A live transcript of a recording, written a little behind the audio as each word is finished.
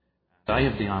I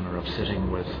have the honour of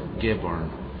sitting with Gay Byrne,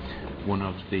 one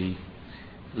of the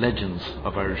legends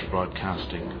of Irish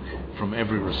broadcasting from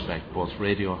every respect, both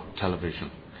radio,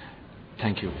 television.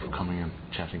 Thank you for coming and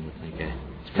chatting with me, Gay.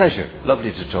 Pleasure.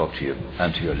 Lovely to talk to you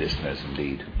and to your listeners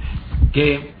indeed.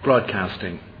 Gay,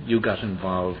 broadcasting, you got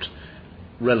involved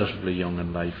relatively young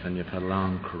in life and you've had a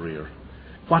long career.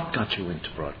 What got you into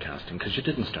broadcasting? Because you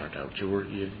didn't start out.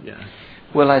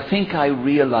 Well, I think I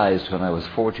realised when I was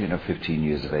 14 or 15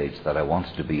 years of age that I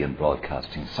wanted to be in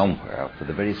broadcasting somewhere, for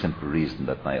the very simple reason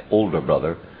that my older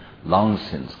brother, long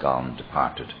since gone,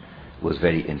 departed, was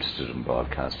very interested in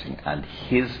broadcasting, and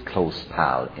his close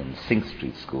pal in Sink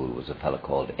Street School was a fellow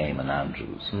called Eamon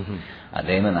Andrews. Mm-hmm. And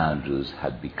Eamon Andrews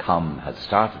had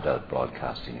started out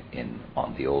broadcasting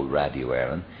on the old Radio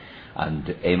Éireann, and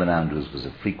Eamon Andrews was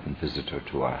a frequent visitor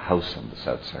to our house on the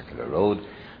South Circular Road,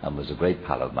 and was a great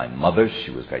pal of my mother's. She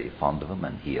was very fond of him,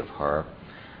 and he of her.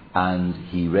 And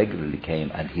he regularly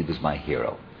came, and he was my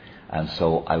hero. And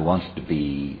so I wanted to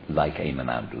be like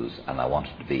Eamon Andrews, and I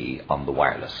wanted to be on the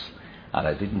wireless. And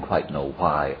I didn't quite know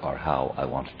why or how I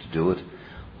wanted to do it.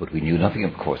 But we knew nothing,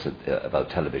 of course, about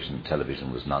television.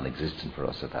 Television was non-existent for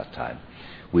us at that time.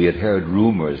 We had heard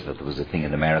rumours that there was a thing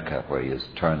in America where you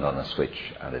turned on a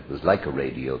switch and it was like a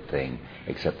radio thing,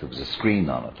 except there was a screen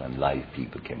on it and live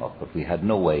people came up. But we had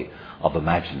no way of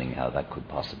imagining how that could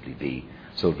possibly be.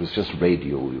 So it was just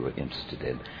radio we were interested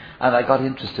in. And I got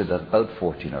interested at about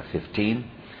 14 or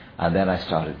 15. And then I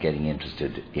started getting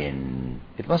interested in,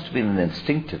 it must have been an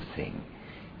instinctive thing,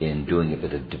 in doing a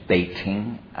bit of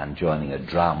debating and joining a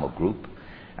drama group.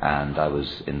 And I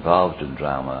was involved in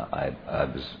drama. I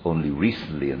was only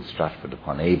recently in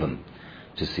Stratford-upon-Avon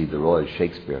to see the Royal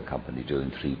Shakespeare Company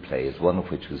doing 3 plays, one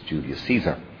of which was Julius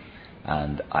Caesar.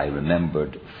 And I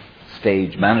remembered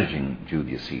stage managing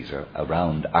Julius Caesar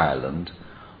around Ireland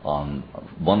on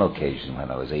one occasion when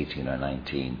I was 18 or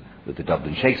 19 with the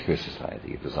Dublin Shakespeare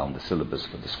Society. It was on the syllabus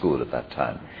for the school at that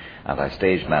time. And I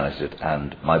stage managed it,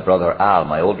 and my brother Al,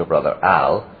 my older brother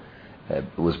Al,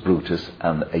 was Brutus,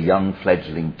 and a young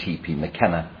fledgling T.P.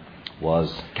 McKenna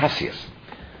was Cassius.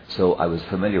 So I was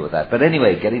familiar with that. But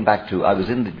anyway, getting back to, I was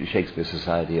in the Shakespeare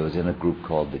Society. I was in a group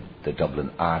called the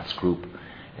Dublin Arts Group.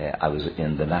 I was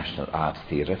in the National Arts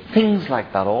Theatre. Things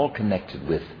like that, all connected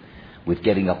with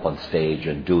getting up on stage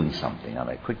and doing something.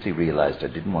 And I quickly realised I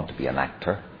didn't want to be an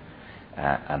actor,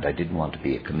 and I didn't want to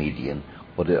be a comedian.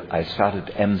 But I started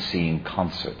emceeing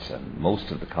concerts, and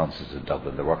most of the concerts in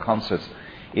Dublin, there were concerts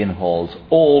in halls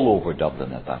all over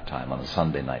Dublin at that time, on a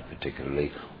Sunday night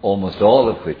particularly, almost all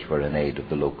of which were in aid of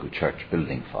the local church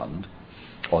building fund,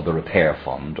 or the repair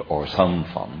fund, or some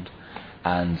fund.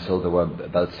 And so there were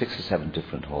about 6 or 7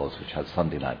 different halls which had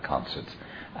Sunday night concerts,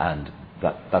 and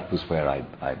that was where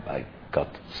I got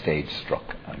stage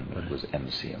struck and was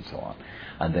MC and so on.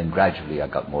 And then gradually I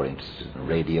got more interested in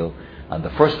radio, and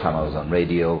the first time I was on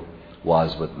radio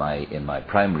was in my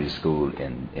primary school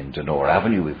in Donore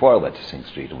Avenue before I went to Sink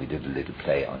Street, and we did a little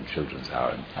play on Children's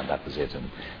Hour, and that was it. And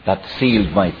that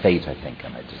sealed my fate, I think,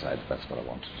 and I decided that's what I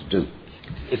wanted to do.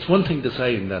 It's one thing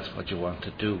deciding that's what you want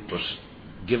to do, but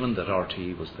given that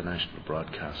RTE was the national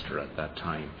broadcaster at that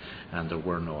time and there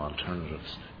were no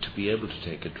alternatives, to be able to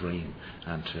take a dream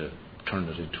and to turn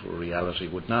it into a reality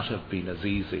would not have been as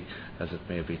easy as it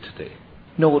may be today.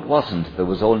 No, it wasn't. There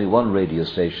was only one radio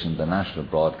station, the national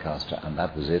broadcaster, and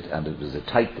that was it. And it was a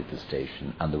tight little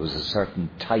station, and there was a certain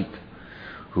type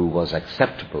who was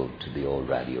acceptable to the old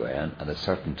Radio Éireann and a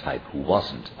certain type who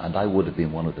wasn't. And I would have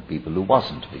been one of the people who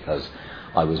wasn't, because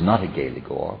I was not a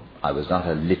Gaeligor. I was not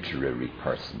a literary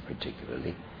person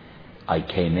particularly. I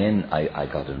came in, I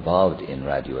got involved in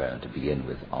Radio Éireann to begin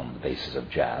with on the basis of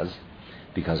jazz,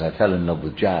 because I fell in love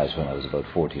with jazz when I was about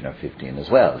 14 or 15 as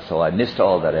well. So I missed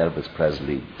all that Elvis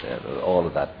Presley, all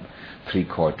of that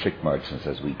 3-chord trick merchants,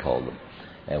 as we call them,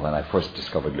 when I first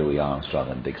discovered Louis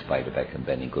Armstrong and Dick Spiderbeck and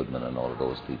Benny Goodman and all of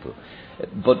those people.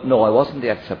 But no, I wasn't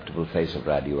the acceptable face of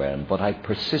Radio Éireann, but I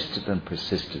persisted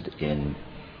in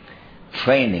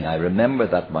training. I remember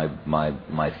that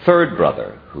my third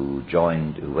brother, who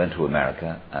went to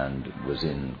America and was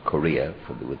in Korea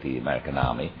with the American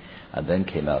Army, and then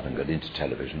came out and got into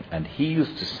television, and he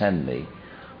used to send me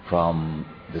from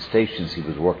the stations he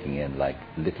was working in, like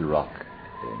Little Rock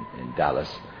in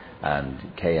Dallas and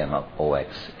KMOX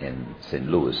in St.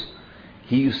 Louis.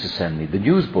 He used to send me the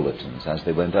news bulletins as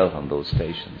they went out on those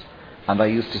stations, and I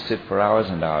used to sit for hours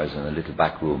and hours in a little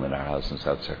back room in our house on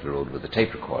South Circular Road with a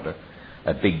tape recorder,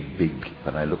 a big,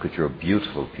 when I look at your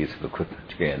beautiful piece of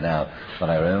equipment here now, when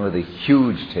I remember the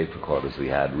huge tape recorders we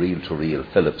had, reel-to-reel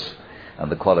Philips,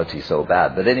 and the quality so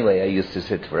bad. But anyway, I used to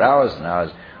sit for hours and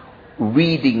hours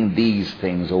reading these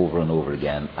things over and over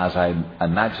again as I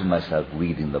imagined myself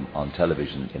reading them on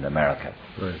television in America.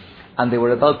 Right. And they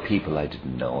were about people I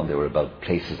didn't know, and they were about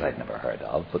places I'd never heard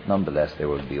of, but nonetheless they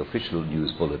were the official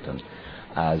news bulletin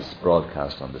as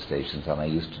broadcast on the stations, and I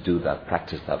used to do that,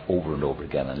 practice that over and over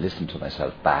again, and listen to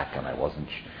myself back, and I wasn't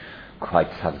quite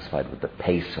satisfied with the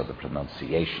pace or the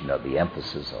pronunciation or the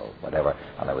emphasis or whatever,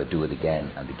 and I would do it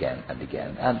again and again and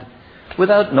again. And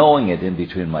without knowing it, in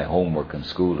between my homework and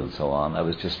school and so on, I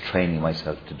was just training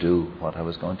myself to do what I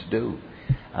was going to do.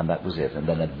 And that was it. And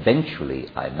then eventually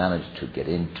I managed to get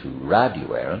into Radio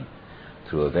Byrne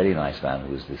through a very nice man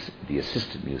who was the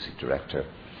assistant music director,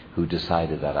 who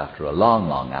decided that after a long,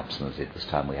 long absence, it was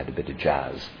time we had a bit of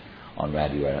jazz on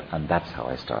Radio Byrne, and that's how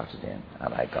I started in.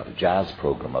 And I got a jazz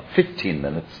program of 15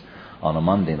 minutes on a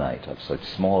Monday night of such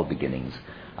small beginnings,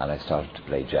 and I started to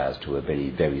play jazz to a very,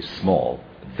 very small,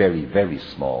 very, very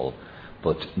small,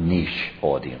 but niche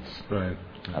audience. Right.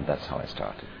 And that's how I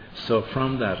started. So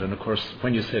from that, and of course,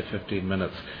 when you say 15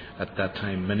 minutes, at that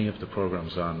time, many of the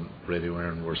programs on Radio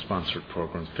Byrne were sponsored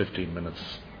programs, 15 minutes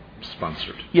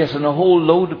sponsored. Yes, and a whole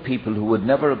load of people who would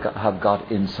never have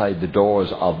got inside the doors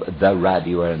of the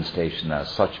Radio Byrne station as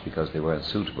such because they weren't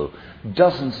suitable.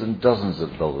 Dozens and dozens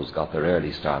of those got their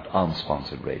early start on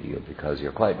sponsored radio, because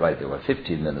you're quite right, they were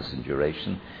 15 minutes in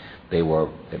duration. They were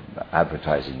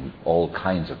advertising all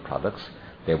kinds of products.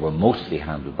 They were mostly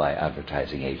handled by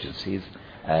advertising agencies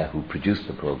who produced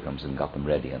the programs and got them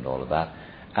ready and all of that.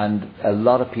 And a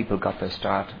lot of people got their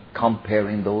start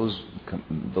comparing those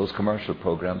commercial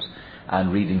programs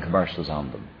and reading commercials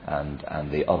on them.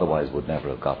 And they otherwise would never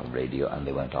have got on radio, and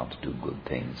they went on to do good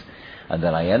things. And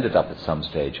then I ended up at some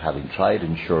stage having tried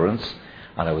insurance,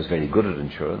 and I was very good at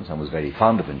insurance and was very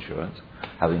fond of insurance.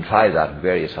 Having tried that and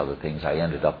various other things, I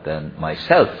ended up then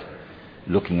myself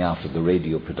looking after the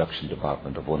radio production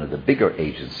department of one of the bigger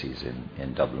agencies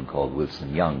in Dublin called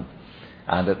Wilson Young.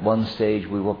 And at one stage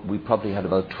we probably had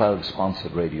about 12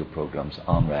 sponsored radio programs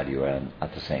on Radio Byrne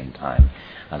at the same time.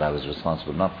 And I was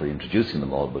responsible not for introducing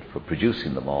them all, but for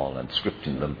producing them all and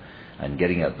scripting them and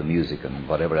getting out the music and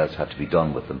whatever else had to be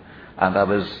done with them. And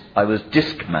I was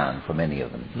disc man for many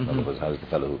of them. In other words, I was the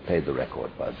fellow who played the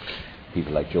record, but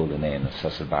people like Joe Linnane and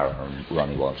Cecil Barrett and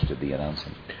Ronnie Walsh did the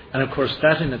announcing. And of course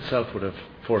that in itself would have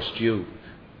forced you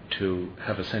to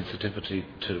have a sensitivity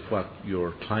to what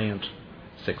your client's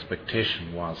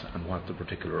expectation was and what the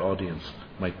particular audience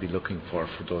might be looking for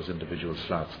those individual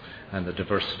slots. And the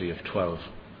diversity of 12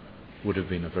 would have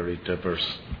been a very diverse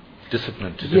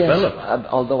discipline to develop.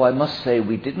 Although I must say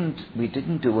we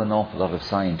didn't do an awful lot of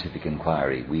scientific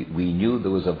inquiry. We knew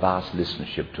there was a vast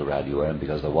listenership to Radio Byrne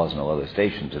because there was no other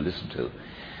station to listen to,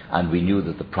 and we knew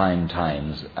that the prime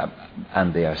times,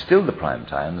 and they are still the prime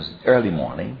times, early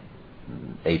morning,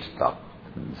 8 o'clock,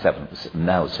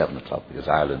 7 o'clock, because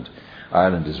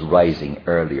Ireland is rising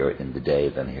earlier in the day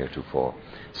than heretofore.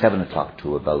 7 o'clock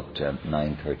to about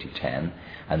 9:30, 10,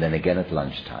 and then again at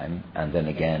lunchtime, and then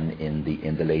again in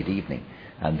the late evening.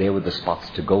 And they were the spots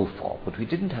to go for. But we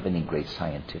didn't have any great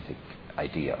scientific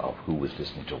idea of who was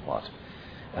listening to what,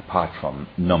 apart from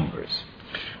numbers.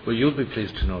 Well, you'll be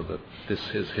pleased to know that this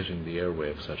is hitting the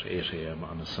airwaves at 8 a.m.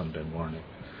 on a Sunday morning.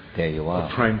 There you are.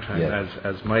 The prime time, yeah.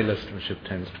 as my listenership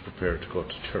tends to prepare to go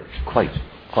to church. Quite.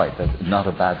 That's not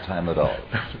a bad time at all.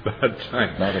 Not a bad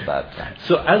time. Not a bad time.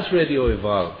 So as radio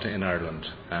evolved in Ireland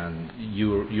and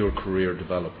your career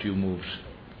developed, you moved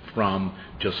from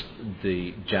just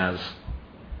the jazz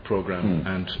program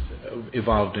and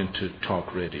evolved into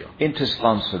talk radio. Into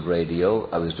sponsored radio.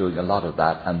 I was doing a lot of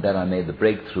that, and then I made the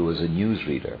breakthrough as a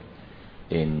newsreader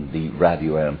in the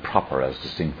Radio Byrne proper, as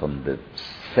distinct from the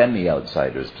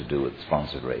semi-outsiders to do with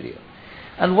sponsored radio.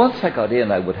 And once I got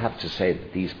in, I would have to say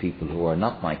that these people, who are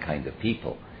not my kind of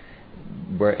people,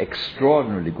 were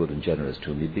extraordinarily good and generous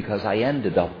to me, because I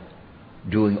ended up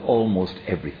doing almost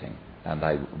everything. And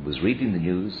I was reading the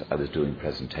news, I was doing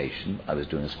presentation, I was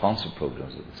doing sponsored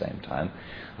programs at the same time,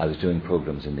 I was doing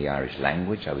programs in the Irish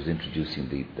language, I was introducing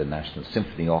the National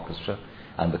Symphony Orchestra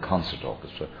and the Concert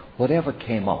Orchestra. Whatever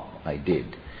came up, I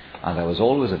did. And I was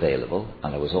always available,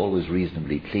 and I was always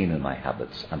reasonably clean in my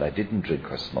habits, and I didn't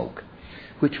drink or smoke,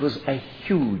 which was a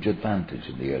huge advantage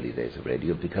in the early days of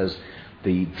radio, because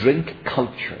the drink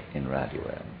culture in Radio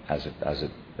Byrne as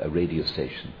a radio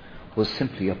station was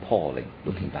simply appalling,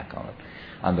 looking back on it.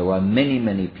 And there were many,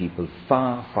 many people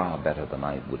far, far better than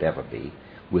I would ever be,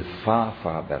 with far,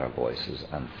 far better voices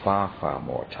and far, far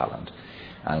more talent,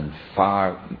 and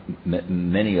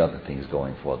many other things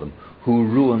going for them, who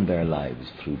ruined their lives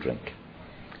through drink.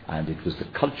 And it was the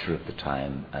culture of the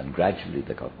time, and gradually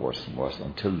they got worse and worse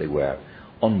until they were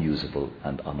unusable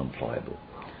and unemployable.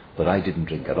 But I didn't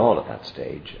drink at all at that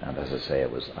stage, and as I say, I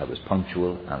was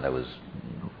punctual and I was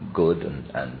good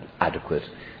and adequate,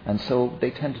 and so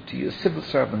they tended to use, civil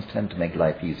servants tend to make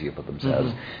life easier for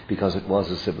themselves because it was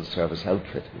a civil service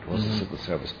outfit, it was a civil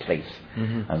service place,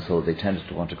 and so they tended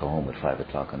to want to go home at 5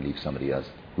 o'clock and leave somebody else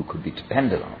who could be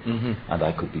depended on, and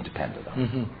I could be depended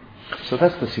on. So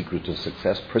that's the secret of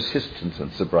success: persistence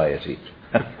and sobriety.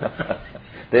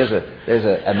 There's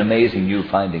an amazing new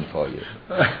finding for you.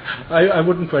 I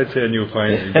wouldn't quite say a new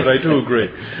finding, but I do agree.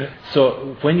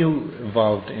 So when you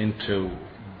evolved into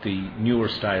the newer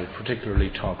style, particularly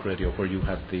talk radio, where you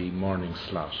had the morning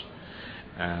slot,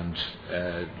 and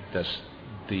that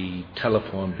the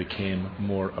telephone became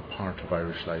more a part of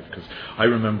Irish life, because I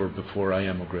remember before I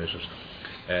emigrated,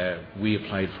 we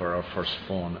applied for our first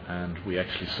phone and we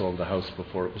actually sold the house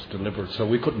before it was delivered, so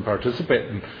we couldn't participate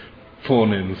in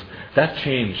phone-ins. That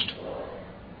changed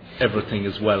everything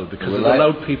as well, because it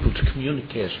allowed people to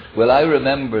communicate. Well, I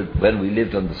remember when we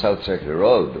lived on the South Circular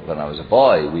Road, when I was a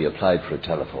boy, we applied for a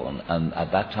telephone, and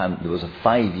at that time there was a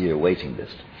 5-year waiting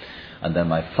list. And then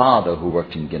my father, who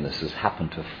worked in Guinness's,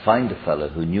 happened to find a fellow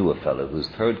who knew a fellow whose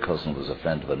third cousin was a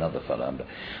friend of another fellow.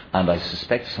 And I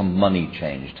suspect some money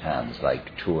changed hands,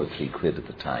 like 2 or 3 quid at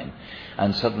the time.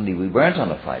 And suddenly we weren't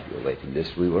on a 5-year waiting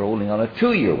list, we were only on a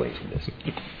 2-year waiting list.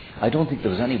 I don't think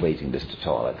there was any waiting list at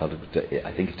all. I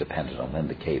think it depended on when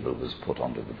the cable was put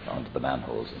onto the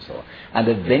manholes and so on. And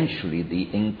eventually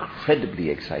the incredibly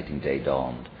exciting day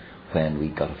dawned when we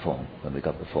got a phone, when we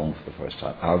got the phone for the first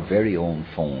time, our very own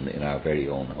phone in our very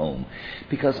own home.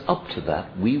 Because up to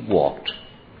that, we walked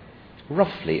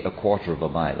roughly a quarter of a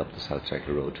mile up the South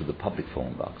Circular Road to the public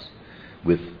phone box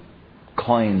with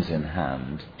coins in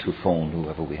hand to phone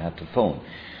whoever we had to phone.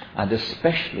 And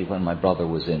especially when my brother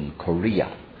was in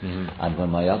Korea, and when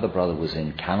my other brother was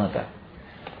in Canada,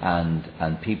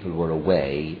 and people were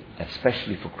away,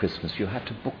 especially for Christmas, you had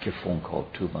to book your phone call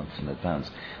 2 months in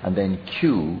advance, and then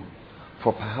queue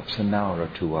for perhaps an hour or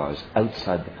 2 hours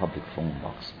outside the public phone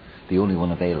box, the only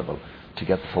one available, to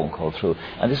get the phone call through.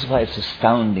 And this is why it's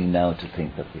astounding now to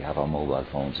think that we have our mobile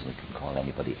phones and we can call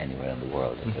anybody anywhere in the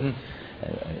world.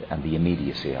 And the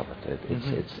immediacy of it.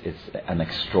 It's an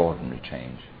extraordinary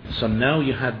change. So now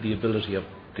you had the ability of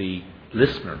the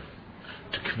listener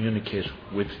to communicate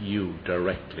with you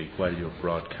directly while you're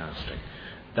broadcasting.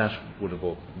 That would have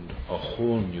opened a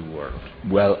whole new world.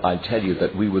 Well, I'll tell you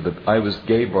that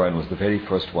Gay Byrne was the very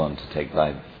first one to take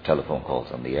live telephone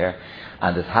calls on the air,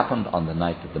 and it happened on the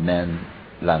night that the men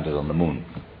landed on the moon.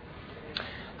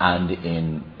 And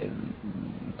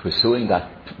in pursuing that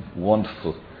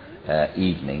wonderful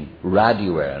evening,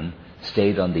 Radio Byrne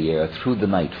stayed on the air through the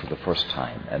night for the first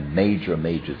time, a major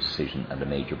decision and a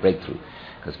major breakthrough,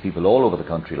 because people all over the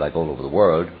country, like all over the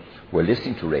world, were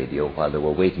listening to radio while they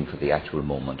were waiting for the actual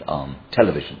moment on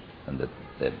television, and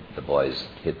the boys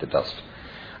hit the dust.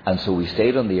 And so we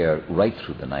stayed on the air right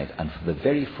through the night, and for the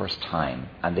very first time,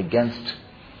 and against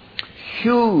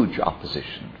huge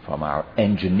opposition from our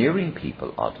engineering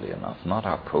people, oddly enough, not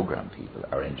our program people,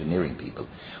 our engineering people,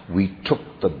 we took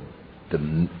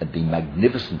the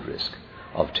magnificent risk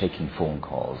of taking phone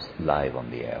calls live on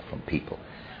the air from people.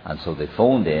 And so they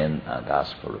phoned in and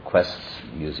asked for requests,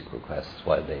 music requests,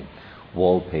 while they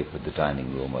wallpapered the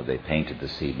dining room, or they painted the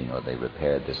ceiling, or they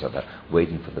repaired this or that,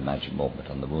 waiting for the magic moment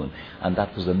on the moon. And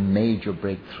that was a major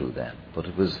breakthrough then. But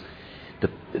it was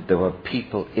there were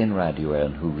people in Radio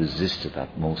Byrne who resisted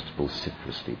that most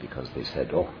vociferously, because they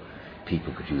said,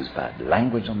 people could use bad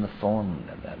language on the phone,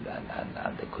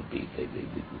 and they could be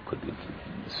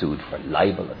sued for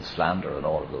libel and slander and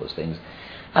all of those things.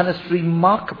 And it's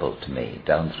remarkable to me,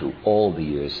 down through all the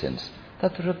years since,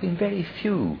 that there have been very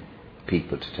few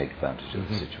people to take advantage of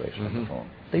the situation on the phone.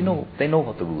 They know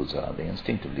what the rules are. They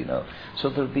instinctively know. So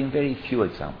there have been very few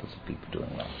examples of people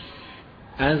doing well.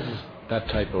 As that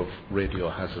type of radio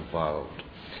has evolved,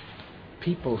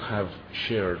 people have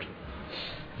shared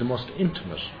the most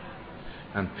intimate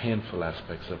and painful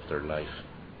aspects of their life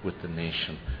with the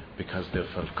nation, because they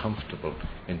felt comfortable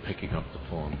in picking up the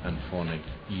phone and phoning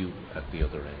you at the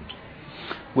other end.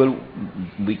 Well,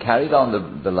 we carried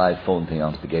on the live phone thing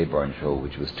onto the Gay Byrne show,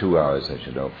 which was 2 hours, as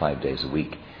you know, 5 days a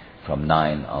week, from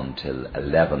 9 until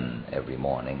 11 every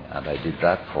morning, and I did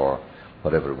that for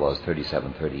whatever it was,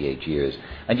 37, 38 years.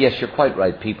 And yes, you're quite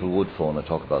right, people would phone and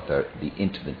talk about the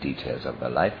intimate details of their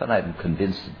life, and I'm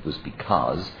convinced it was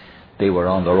because they were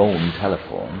on their own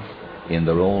telephone, in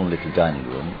their own little dining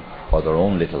room, or their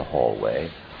own little hallway,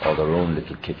 or their own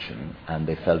little kitchen, and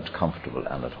they felt comfortable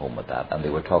and at home with that, and they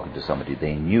were talking to somebody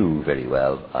they knew very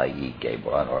well, i.e. Gay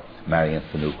Byrne or Marion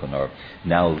Finucane, or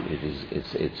now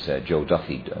it's Joe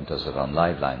Duffy does it on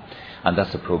Liveline, and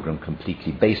that's a program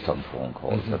completely based on phone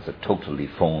calls. That's a totally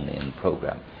phone-in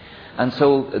program, and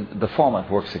so the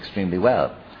format works extremely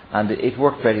well. And it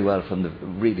worked very well from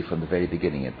the very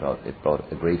beginning. It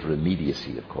brought a greater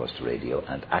immediacy, of course, to radio,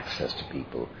 and access to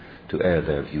people to air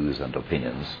their views and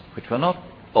opinions, which were not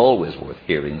always worth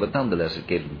hearing, but nonetheless it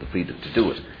gave them the freedom to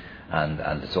do it.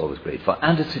 And it's always great fun.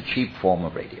 And it's a cheap form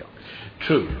of radio.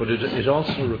 True, but it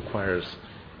also requires,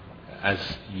 as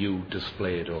you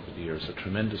displayed over the years, a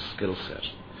tremendous skill set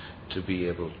to be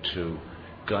able to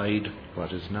guide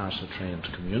what is not a trained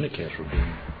communicator,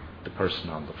 being the person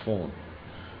on the phone,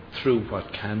 through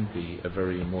what can be a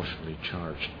very emotionally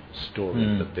charged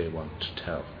story that they want to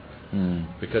tell.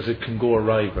 Because it can go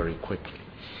awry very quickly.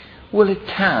 Well, it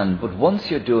can, but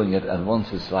once you're doing it, and once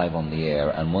it's live on the air,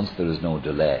 and once there is no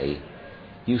delay,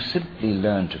 you simply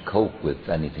learn to cope with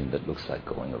anything that looks like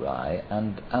going awry.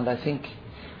 And I think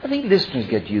listeners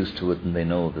get used to it, and they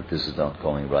know that this is not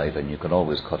going right, and you can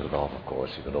always cut it off, of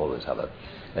course. You can always have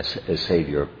a save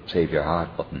your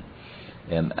heart button.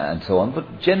 And so on.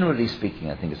 But generally speaking,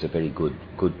 I think it's a very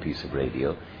good piece of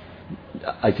radio.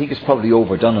 I think it's probably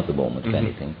overdone at the moment, if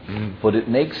anything. But it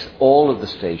makes all of the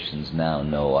stations now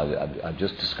know. I'm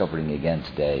just discovering again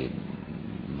today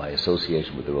my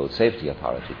association with the Road Safety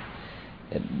Authority.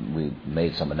 We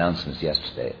made some announcements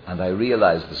yesterday, and I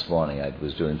realised this morning I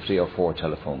was doing 3 or 4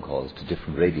 telephone calls to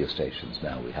different radio stations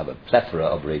now. We have a plethora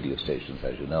of radio stations,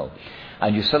 as you know.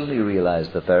 And you suddenly realise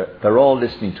that they're all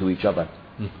listening to each other.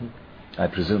 I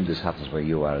presume this happens where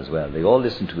you are as well. They all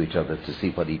listen to each other to see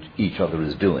what each other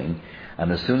is doing,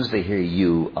 and as soon as they hear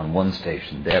you on one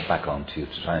station, they're back onto you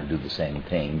to try and do the same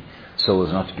thing, so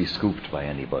as not to be scooped by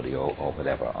anybody or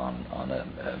whatever on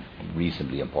a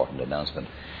reasonably important announcement.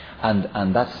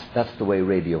 And that's the way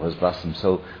radio has blossomed.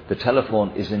 So the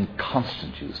telephone is in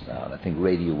constant use now, and I think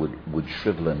radio would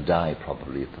shrivel and die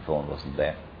probably if the phone wasn't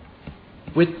there.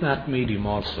 With that medium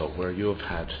also, where you have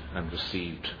had and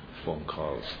received phone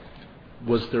calls,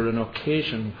 was there an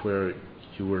occasion where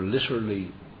you were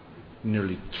literally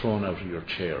nearly thrown out of your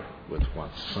chair with what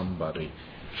somebody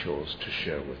chose to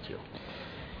share with you?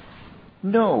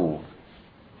 No,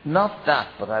 not that,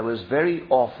 but I was very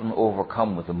often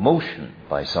overcome with emotion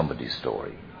by somebody's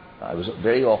story. I was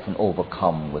very often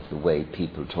overcome with the way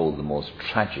people told the most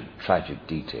tragic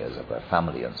details of their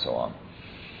family and so on.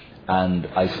 And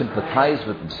I sympathized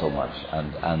with them so much,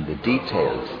 and the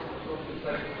details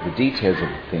of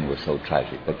the thing were so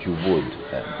tragic that you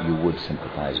would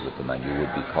sympathise with them, and you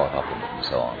would be caught up in it and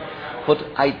so on. But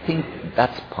I think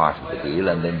that's part of the deal,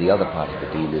 and then the other part of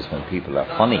the deal is when people are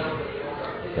funny,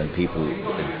 when people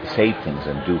say things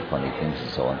and do funny things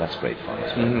and so on. That's great fun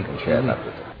as well. You can share that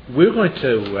with them. We're going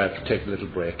to take a little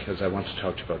break, as I want to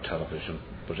talk to you about television.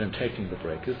 But in taking the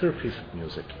break, is there a piece of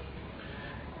music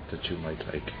that you might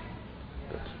like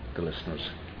that the listeners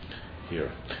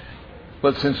hear?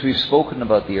 Well, since we've spoken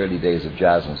about the early days of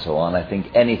jazz and so on, I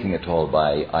think anything at all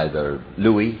by either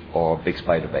Louis or Big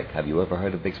Spiderbeck. Have you ever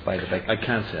heard of Big Spiderbeck? I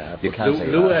can't say I have. You can't say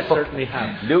Louis I certainly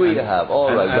have. Louis you have,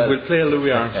 all right. And we'll play a Louis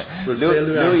Armstrong.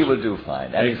 Louis will do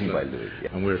fine. Anything Excellent. by Louis. Yeah.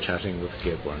 And we're chatting with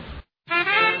Gay Byrne.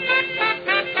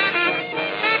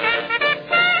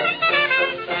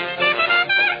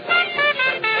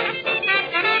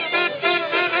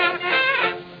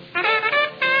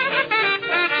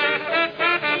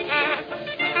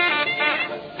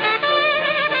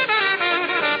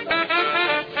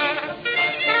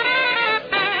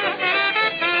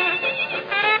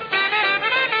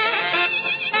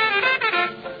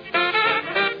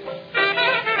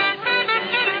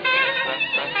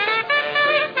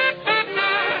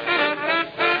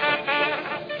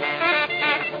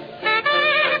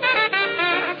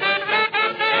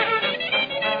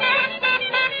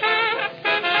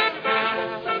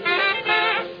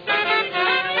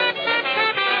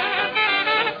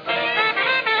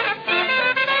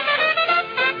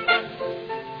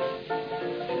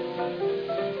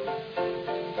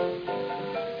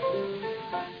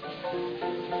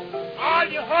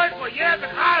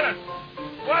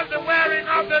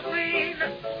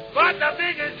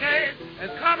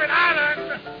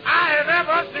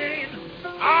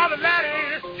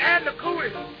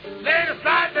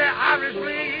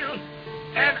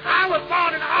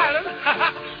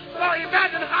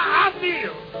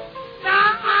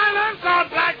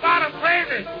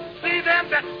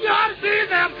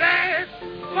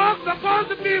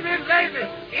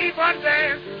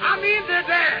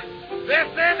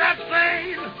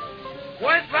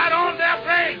 Went right on their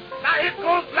brain. Now it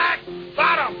goes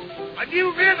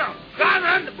you rhythm.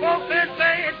 Son, the folks been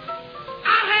saying,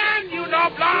 I hand you no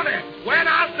blondie when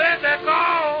I said that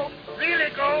go, really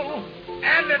go,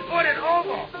 and then put it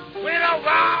over with a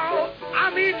vow.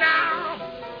 I mean now,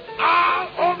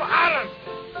 all over Ireland,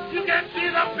 you can see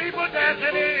the people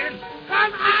dancing in,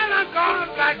 'cause Ireland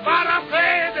gone like bottom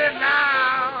crazy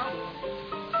now.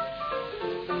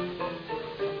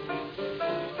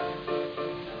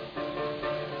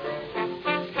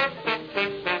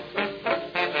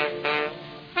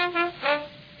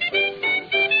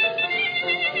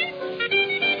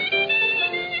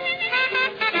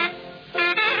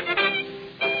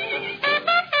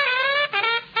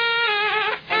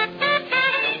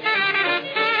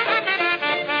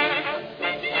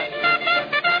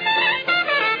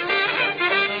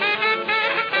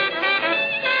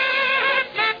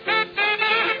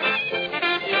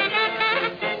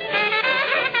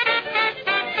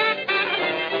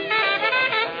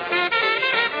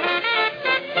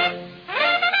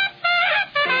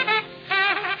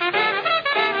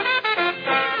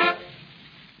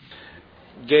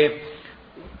 Gay,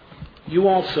 you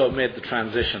also made the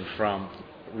transition from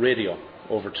radio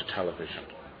over to television,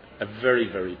 a very,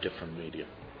 very different medium.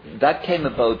 That came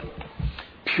about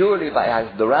purely by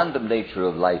the random nature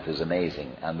of life is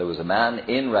amazing. And there was a man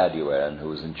in Radio Éireann who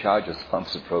was in charge of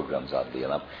sponsored programs, oddly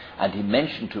enough, and he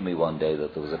mentioned to me one day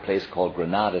that there was a place called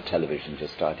Granada Television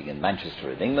just starting in Manchester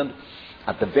in England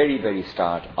at the very, very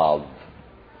start of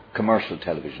commercial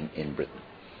television in Britain.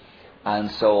 And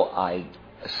so I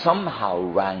somehow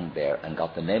rang there and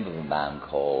got the name of a man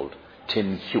called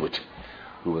Tim Hewitt,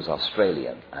 who was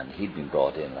Australian, and he'd been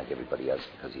brought in like everybody else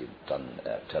because he'd done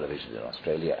television in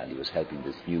Australia, and he was helping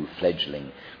this new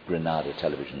fledgling Granada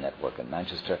television network in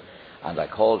Manchester. And I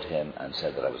called him and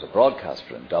said that I was a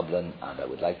broadcaster in Dublin and I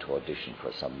would like to audition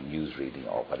for some news reading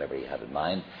or whatever he had in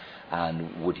mind,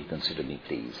 and would he consider me,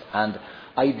 please? And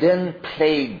I then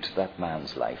plagued that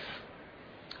man's life.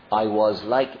 I was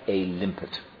like a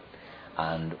limpet.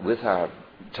 And with our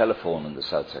telephone on the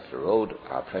South Circular Road,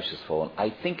 our precious phone, I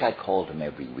think I called him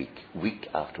every week, week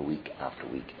after week after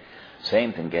week.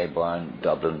 Same thing, Gay Byrne,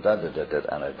 Dublin,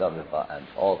 and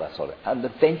all that sort of. And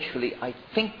eventually, I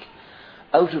think,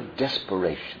 out of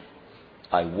desperation,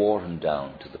 I wore him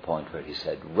down to the point where he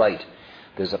said, right,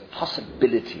 there's a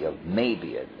possibility of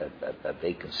maybe a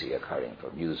vacancy occurring for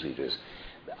newsreaders.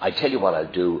 I tell you what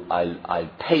I'll do, I'll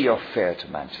pay your fare to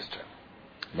Manchester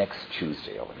next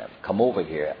Tuesday or whenever. Come over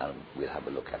here and we'll have a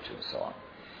look at you and so on.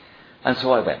 And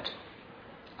so I went.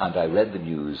 And I read the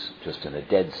news just in a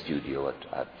dead studio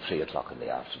at 3 o'clock in the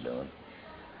afternoon.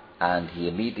 And he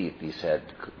immediately said,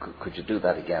 could you do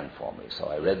that again for me? So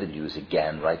I read the news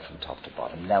again, right from top to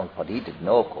bottom. Now, what he didn't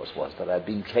know, of course, was that I'd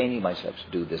been training myself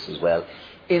to do this as well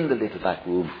in the little back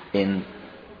room in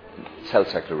South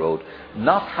Circular Road,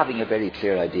 not having a very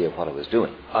clear idea of what I was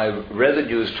doing. I read the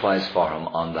news twice for him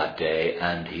on that day,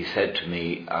 and he said to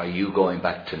me, are you going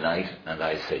back tonight? And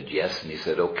I said yes, and he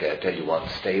said, okay, I tell you what,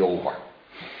 stay over,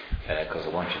 because I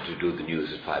want you to do the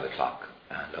news at 5 o'clock,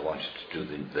 and I want you to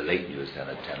do the late news then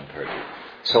at 10:30.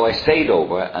 So I stayed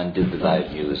over and did the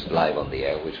live news live on the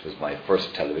air, which was my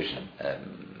first television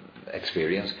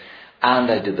experience,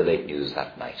 and I did the late news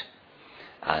that night.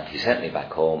 And he sent me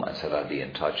back home and said I'll be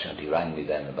in touch, and he rang me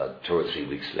then about 2 or 3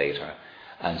 weeks later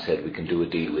and said we can do a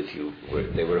deal with you.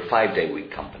 They were a 5-day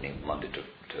week company, Monday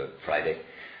to Friday.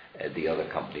 The other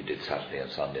company did Saturday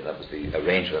and Sunday. That was the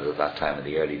arrangement at that time in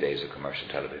the early days of commercial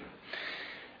television.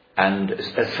 And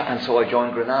so I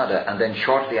joined Granada, and then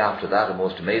shortly after that a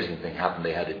most amazing thing happened.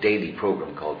 They had a daily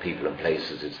program called People and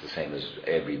Places. It's the same as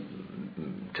every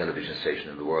television station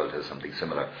in the world has something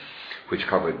similar, which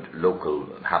covered local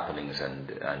happenings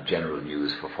and general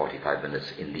news for 45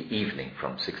 minutes in the evening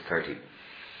from 6:30.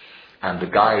 And the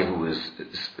guy who was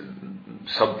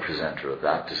sub-presenter of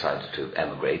that decided to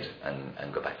emigrate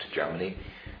and go back to Germany,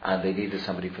 and they needed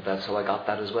somebody for that, so I got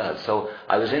that as well. So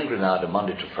I was in Granada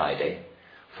Monday to Friday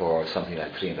for something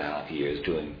like 3.5 years,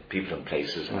 doing People and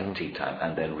Places at tea time,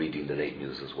 and then reading the late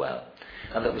news as well.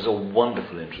 And that was a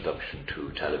wonderful introduction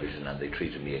to television, and they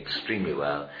treated me extremely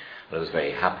well. I was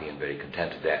very happy and very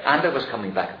contented there. And I was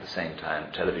coming back at the same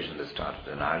time. Television that started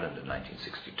in Ireland in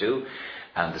 1962,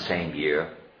 and the same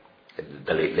year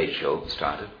the Late Late Show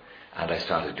started. And I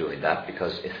started doing that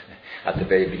because at the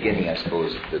very beginning, I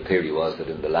suppose, the theory was that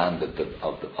in the land of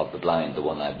the blind, the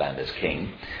one-eyed man is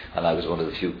king. And I was one of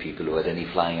the few people who had any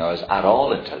flying hours at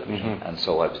all in television. And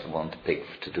so I was the one to pick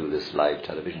to do this live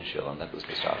television show, and that was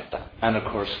the start of that. And of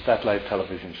course, that live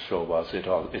television show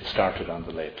it started on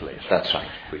the Late Late. That's right.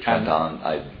 Which went on.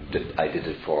 I did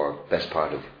it for best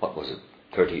part of,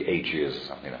 38 years or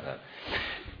something like that.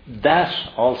 That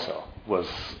also was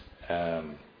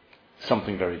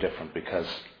something very different, because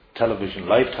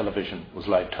live television was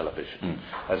live television,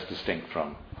 as distinct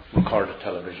from recorded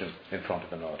television in front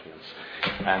of an audience,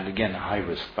 and again a high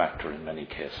risk factor in many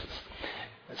cases.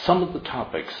 Some of the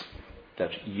topics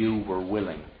that you were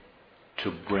willing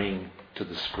to bring to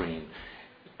the screen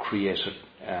created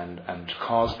and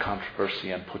caused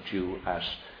controversy and put you at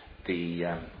the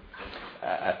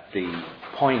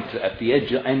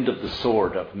end of the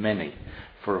sword of many,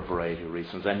 for a variety of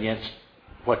reasons, and yet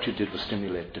what you did was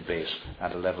stimulate debate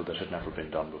at a level that had never been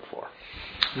done before.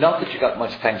 Not that you got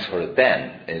much thanks for it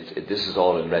then. This is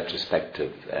all in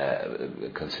retrospective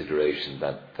consideration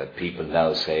that people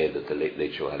now say that the Late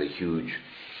Late Show had a huge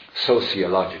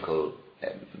sociological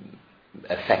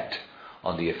effect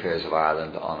on the affairs of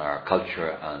Ireland, on our culture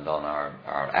and on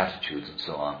our attitudes and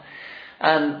so on.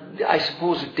 And I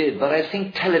suppose it did, but I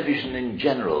think television in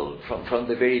general, from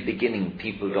the very beginning,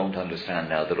 people don't understand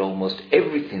now that almost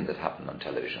everything that happened on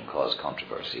television caused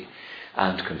controversy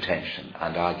and contention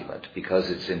and argument, because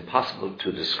it's impossible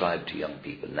to describe to young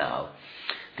people now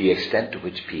the extent to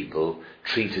which people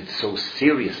treated so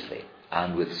seriously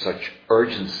and with such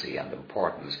urgency and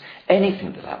importance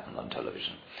anything that happened on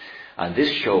television. And this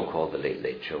show called The Late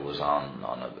Late Show was on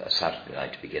a Saturday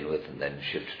night to begin with, and then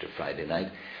shifted to Friday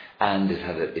night. And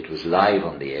it was live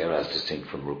on the air, as distinct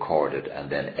from recorded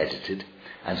and then edited.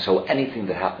 And so anything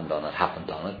that happened on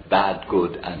it, bad,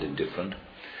 good and indifferent.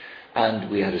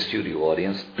 And we had a studio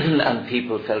audience, and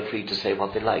people felt free to say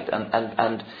what they liked.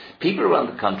 And people around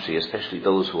the country, especially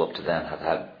those who up to then had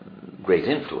had great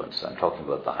influence, I'm talking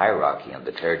about the hierarchy and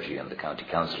the clergy and the county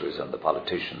councillors and the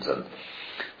politicians and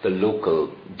the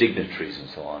local dignitaries and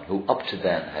so on, who up to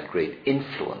then had great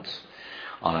influence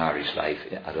on Irish life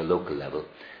at a local level.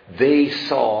 They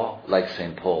saw, like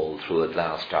St. Paul through a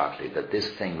glass darkly, that this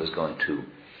thing was going to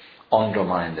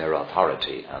undermine their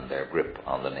authority and their grip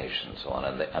on the nation and so on,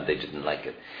 and they didn't like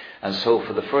it. And so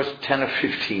for the first 10 or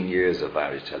 15 years of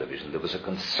Irish television, there was a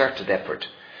concerted effort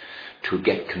to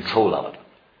get control of it,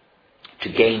 to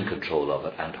gain control of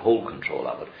it and hold control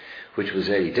of it, which was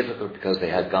very difficult because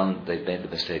they'd made the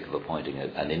mistake of appointing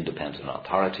an independent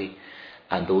authority.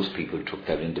 And those people took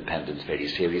their independence very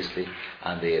seriously,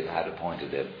 and they had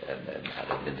appointed an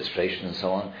administration and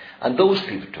so on. And those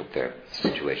people took their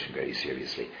situation very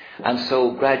seriously. And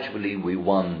so gradually we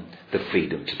won the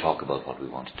freedom to talk about what we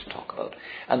wanted to talk about.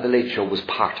 And The Late Show was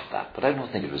part of that, but I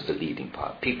don't think it was the leading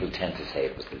part. People tend to say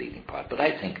it was the leading part, but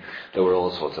I think there were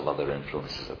all sorts of other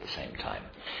influences at the same time.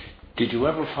 Did you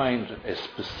ever find a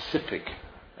specific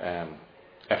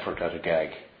effort at a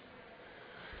gag?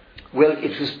 Well,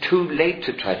 it was too late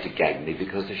to try to gag me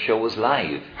because the show was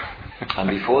live. And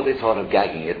before they thought of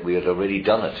gagging it, we had already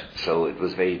done it. So it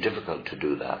was very difficult to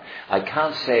do that. I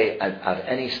can't say at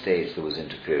any stage there was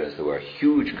interference. There were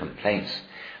huge complaints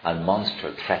and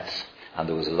monster threats, and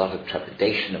there was a lot of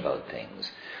trepidation about things.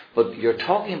 But you're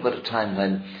talking about a time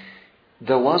when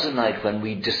there was a night when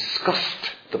we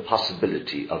discussed the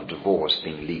possibility of divorce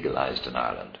being legalised in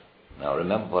Ireland. Now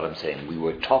remember what I'm saying. We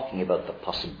were talking about the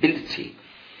possibility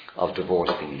of divorce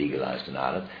being legalised in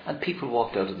Ireland, and people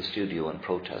walked out of the studio and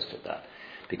protested that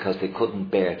because they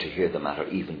couldn't bear to hear the matter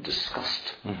even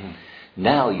discussed. Mm-hmm.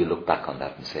 Now you look back on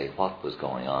that and say, what was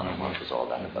going on and what was all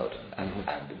that about? And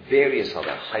various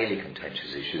other highly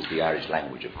contentious issues, the Irish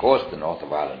language, of course, the north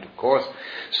of Ireland, of course,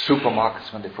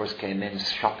 supermarkets when they first came in,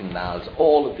 shopping malls,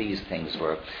 all of these things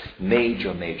were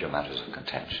major, major matters of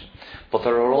contention. But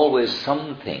there are always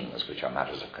some things which are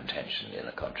matters of contention in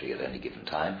a country at any given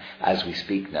time. As we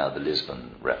speak now, the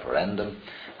Lisbon referendum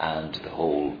and the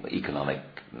whole economic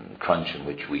crunch in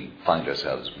which we find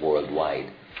ourselves worldwide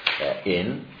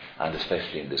in, and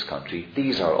especially in this country,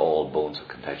 these are all bones of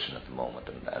contention at the moment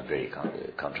and very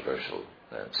controversial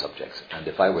subjects. And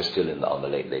if I were still on the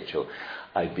Late Late Show,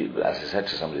 I'd be, as I said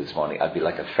to somebody this morning, I'd be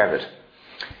like a ferret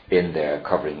in there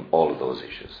covering all of those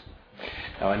issues.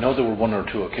 Now, I know there were one or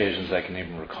two occasions, I can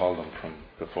even recall them from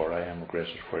before I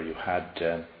emigrated, where you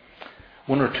had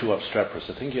one or two obstreperous.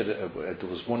 I think there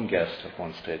was one guest at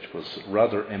one stage was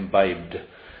rather imbibed,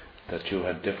 that you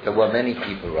had different... There were many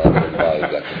people rather imbibed,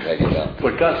 I can tell you that.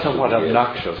 But got somewhat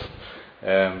obnoxious.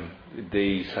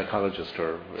 The psychologist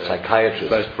or...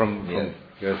 psychiatrist. From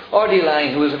yes. R.D.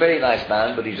 Lang, who was a very nice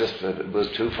man, but he just was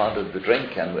too fond of the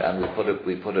drink, and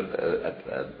we put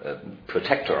a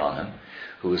protector on him,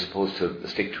 who was supposed to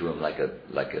stick to him like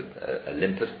a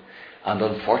limpet. And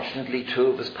unfortunately, two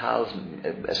of his pals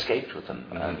escaped with him,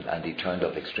 and he turned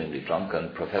up extremely drunk.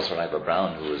 And Professor Ivor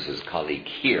Brown, who was his colleague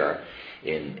here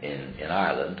in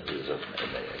Ireland, who was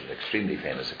an extremely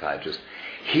famous psychiatrist,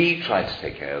 He tried to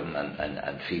take care of him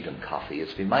and feed him coffee.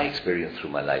 It's been my experience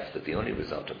through my life that the only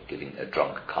result of giving a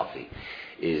drunk coffee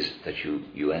is that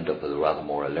you end up with a rather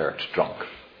more alert drunk.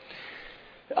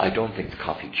 I don't think the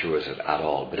coffee cures it at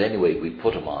all. But anyway, we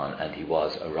put him on, and it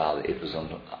was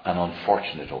an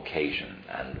unfortunate occasion,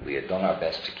 and we had done our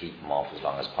best to keep him off as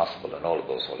long as possible and all of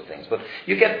those sort of things. But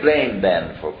you get blamed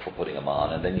then for putting him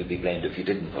on, and then you'd be blamed if you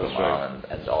didn't put him on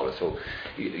and all that. So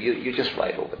you just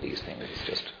write over these things. It's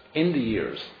just... In the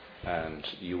years, and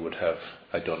you would have,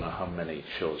 I don't know how many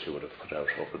shows you would have put out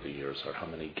over the years or how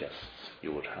many guests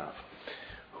you would have.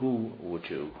 Who would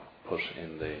you put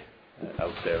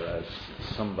out there as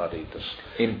somebody that...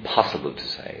 Impossible to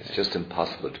say. It's just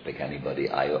impossible to pick anybody.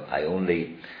 I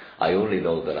only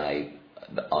know that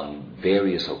on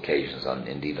various occasions,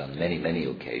 indeed on many, many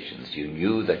occasions, you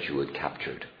knew that you had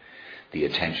captured the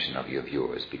attention of your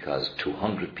viewers, because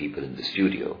 200 people in the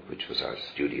studio, which was our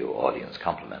studio audience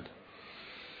complement,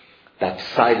 that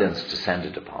silence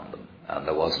descended upon them, and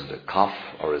there wasn't a cough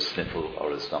or a sniffle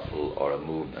or a snuffle or a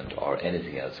movement or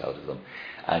anything else out of them,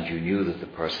 and you knew that the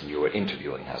person you were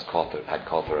interviewing had caught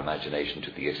their imagination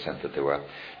to the extent that they were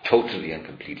totally and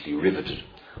completely riveted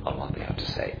on what they had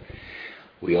to say.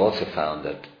 We also found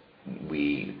that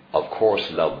we, of course,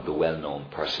 loved the well-known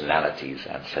personalities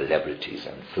and celebrities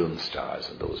and film stars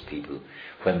and those people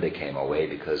when they came our way,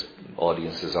 because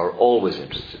audiences are always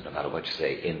interested, no matter what you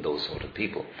say, in those sort of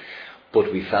people.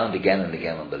 But we found again and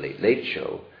again on the Late Late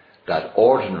Show that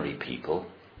ordinary people,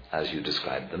 as you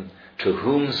described them, to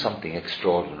whom something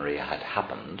extraordinary had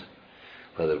happened,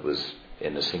 whether it was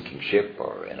in a sinking ship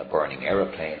or in a burning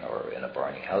aeroplane or in a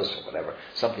burning house or whatever,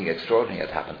 something extraordinary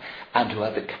had happened, and who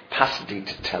had the capacity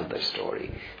to tell their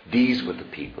story. These were the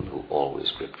people who always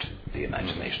gripped the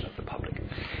imagination of the public.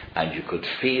 And you could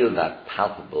feel that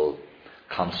palpable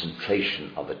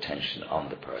concentration of attention on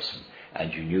the person.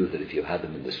 And you knew that if you had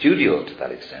them in the studio to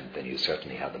that extent, then you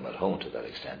certainly had them at home to that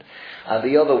extent. And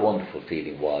the other wonderful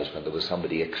feeling was when there was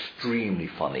somebody extremely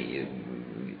funny.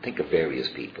 You think of various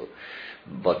people,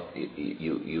 but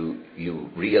you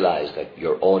realized that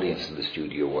your audience in the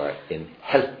studio were in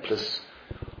helpless,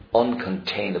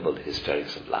 uncontainable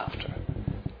hysterics of laughter.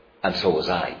 And so was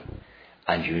I.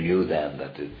 And you knew then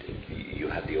that you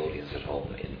had the audience at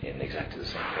home in exactly the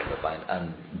same frame of mind.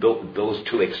 And those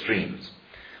two extremes,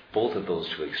 both of those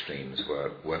two extremes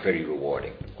were very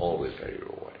rewarding, always very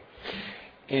rewarding.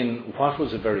 In what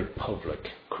was a very public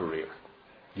career,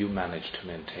 you managed to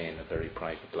maintain a very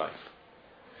private life.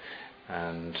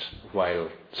 And while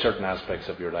certain aspects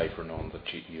of your life were known,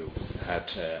 that you had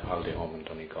a holiday home in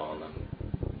Donegal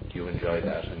and you enjoyed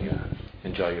that and you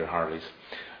enjoy your Harleys,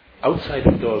 outside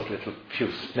of those little few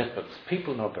snippets,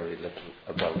 people know very little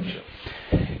about you.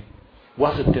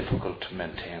 Was it difficult to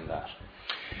maintain that?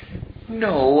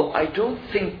 No, I don't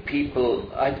think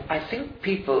people... I think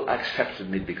people accepted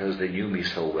me because they knew me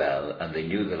so well, and they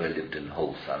knew that I lived in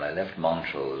Howth, and I left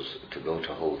Montrose to go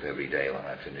to Howth every day when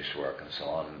I finished work and so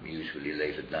on, usually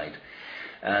late at night.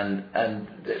 And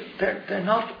they're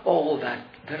not all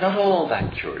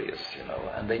that curious, you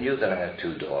know. And they knew that I had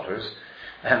 2 daughters,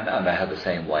 and I had the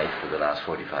same wife for the last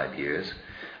 45 years.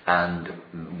 And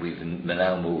we've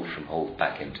now moved from Howth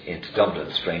back into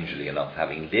Dublin, strangely enough,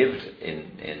 having lived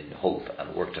in Howth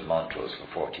and worked in Montrose for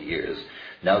 40 years.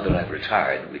 Now that I've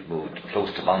retired, we've moved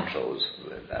close to Montrose.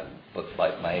 But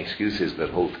my excuse is that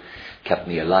Howth kept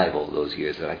me alive all those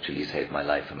years. It actually saved my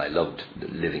life, and I loved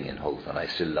living in Howth, and I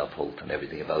still love Howth and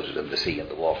everything about it, and the sea and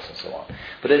the walks and so on.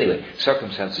 But anyway,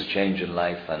 circumstances change in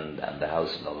life, and the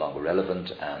house is no longer relevant,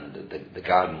 and the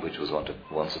garden, which was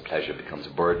once a pleasure, becomes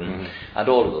a burden, and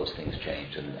all of those things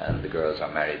change, and the girls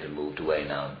are married and moved away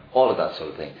now, all of that sort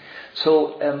of thing.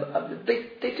 So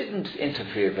they didn't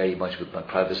interfere very much with my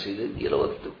privacy. You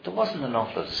know, there wasn't an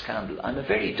awful lot of scandal. I'm a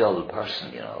very dull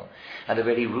person, you know, and a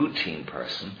very routine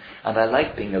person, and I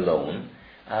like being alone,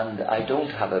 and I don't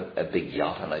have a big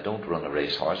yacht, and I don't run a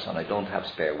racehorse, and I don't have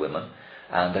spare women,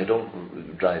 and I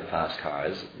don't drive fast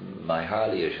cars. My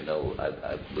Harley, as you know,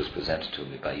 I was presented to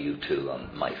me by U2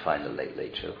 on my final Late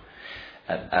Late Show,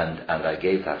 and I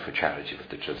gave that for charity with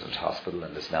the Children's Hospital,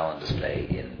 and it's now on display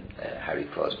in Harry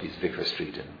Crosby's Vicar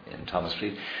Street in Thomas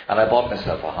Street. And I bought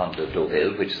myself a Honda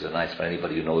Deauville, which is a nice, for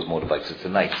anybody who knows motorbikes, it's a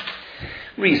nice,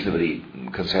 reasonably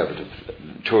conservative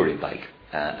touring bike.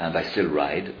 And I still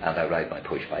ride, and I ride my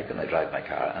push bike, and I drive my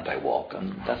car, and I walk,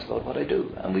 and that's about what I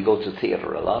do. And we go to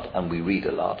theatre a lot, and we read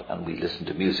a lot, and we listen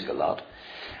to music a lot,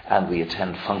 and we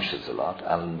attend functions a lot,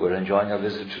 and we're enjoying our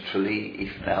visit to Tralee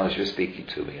even now as you're speaking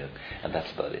to me, and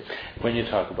that's about it. When you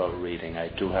talk about reading, I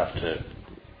do have to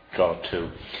draw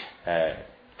to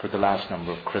for the last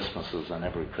number of Christmases, and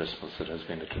every Christmas it has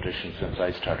been a tradition since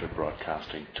I started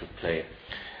broadcasting to play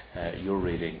your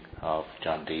reading of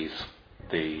John Dee's,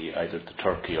 either the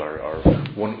Turkey or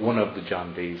one of the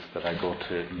John Dee's that I go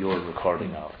to your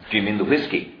recording of. Do you mean the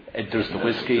whiskey? There's the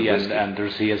whiskey, and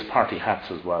he has party hats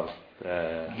as well.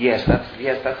 Yes,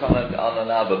 that's on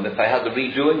an album. If I had the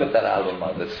redoing of that album,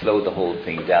 I would slow the whole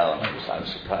thing down. I'm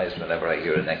surprised whenever I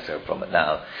hear an excerpt from it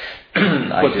now.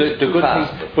 But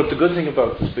the good thing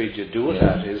about the speed you do it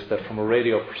at is that from a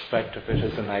radio perspective, it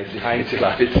is a nice time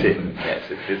slot. It fits in.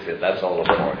 Yes, it fits in. That's all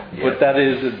important. But that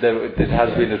is, it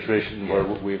has been a tradition where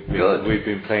we've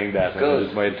been playing that, and it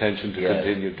is my intention to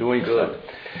continue doing so.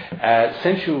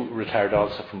 Since you retired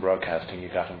also from broadcasting, you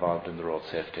got involved in the Road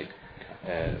Safety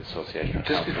Association.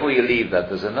 Just before you leave that,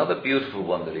 there's another beautiful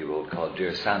one that he wrote called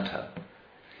Dear Santa.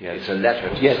 Yes. It's a letter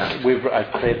to Santa.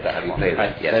 I've played that. Have you played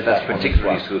that? Yes, that's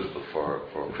particularly suitable for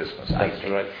Christmas. That's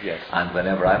right, yes. And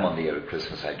whenever I'm on the air at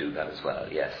Christmas, I do that as well,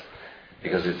 yes.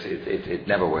 Because it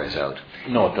never wears out.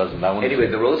 No, it doesn't. Anyway,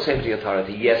 the Road Safety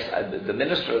Authority, yes, the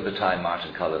minister at the time,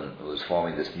 Martin Cullen, was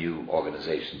forming this new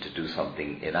organisation to do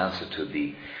something in answer to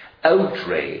the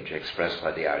outrage expressed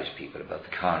by the Irish people about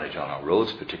the carnage on our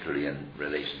roads, particularly in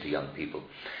relation to young people.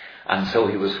 And so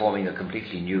he was forming a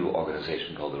completely new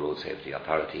organisation called the Road Safety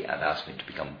Authority and asked me to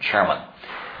become chairman.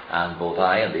 And both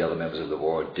I and the other members of the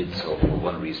board did so for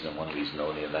one reason and one reason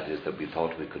only, and that is that we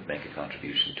thought we could make a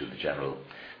contribution to the general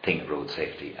thing of road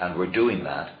safety. And we're doing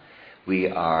that. We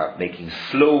are making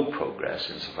slow progress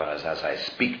insofar as I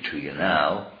speak to you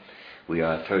now. We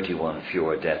are 31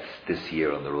 fewer deaths this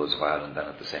year on the roads of Ireland than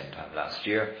at the same time last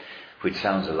year, which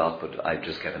sounds a lot, but I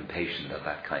just get impatient at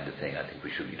that kind of thing. I think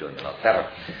we should be doing a lot better.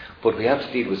 But we have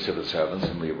to deal with civil servants,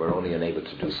 and we're only unable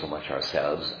to do so much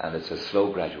ourselves, and it's a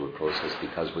slow, gradual process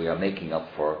because we are making up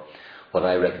for what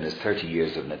I reckon is 30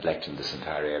 years of neglect in this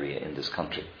entire area in this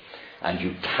country. And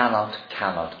you cannot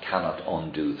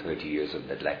undo 30 years of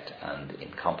neglect and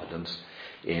incompetence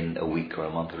in a week or a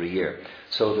month or a year.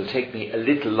 So it'll take me a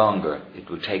little longer, it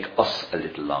will take us a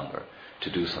little longer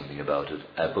to do something about it,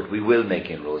 but we will make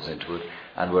inroads into it,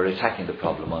 and we're attacking the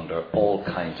problem under all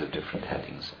kinds of different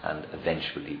headings, and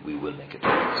eventually we will make a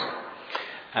difference.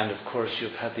 And of course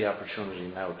you've had the opportunity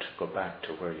now to go back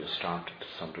to where you started to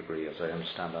some degree, as I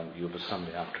understand, you have a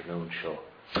Sunday afternoon show.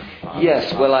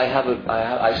 Yes, well, I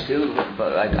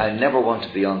never want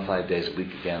to be on 5 days a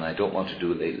week again. I don't want to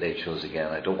do late shows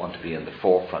again. I don't want to be in the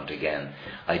forefront again.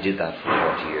 I did that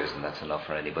for 40 years, and that's enough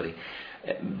for anybody.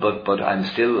 But I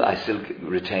still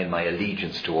retain my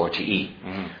allegiance to RTE,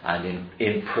 and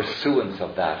in pursuance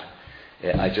of that,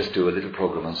 I just do a little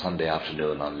program on Sunday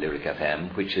afternoon on Lyric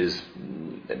FM, which is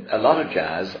a lot of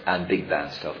jazz and big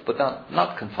band stuff, but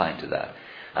not confined to that.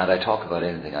 And I talk about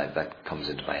anything that comes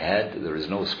into my head. There is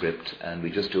no script, and we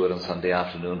just do it on Sunday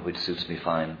afternoon, which suits me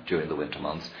fine during the winter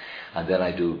months. And then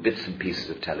I do bits and pieces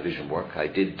of television work. I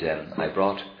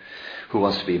brought Who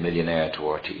Wants to Be a Millionaire to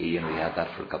RTE, and we had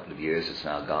that for a couple of years. It's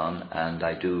now gone. And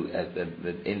I do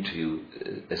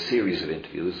a series of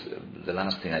interviews. The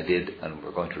last thing I did, and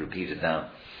we're going to repeat it now,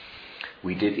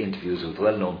 we did interviews with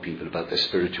well-known people about their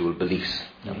spiritual beliefs,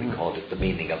 and we called it The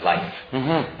Meaning of Life.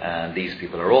 And these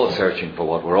people are all searching for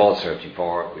what we're all searching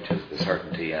for, which is the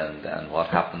certainty and what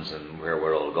happens and where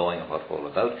we're all going and what we're all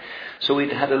about. So we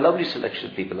had a lovely selection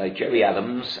of people like Jerry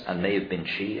Adams and Maeve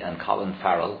Binchy and Colin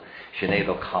Farrell, Sinead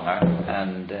O'Connor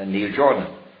and Neil Jordan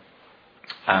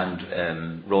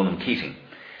and Ronan Keating.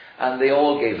 And they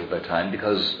all gave up their time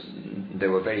because they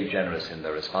were very generous in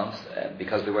their response,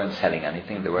 because they weren't selling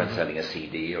anything. They weren't selling a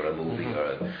CD or a movie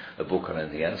or a book or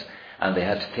anything else. And they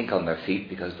had to think on their feet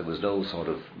because there was no sort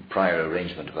of prior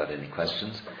arrangement about any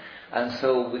questions. And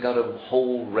so we got a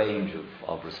whole range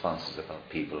of responses about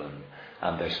people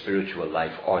and their spiritual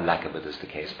life, or lack of it as the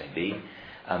case may be,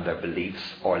 and their beliefs,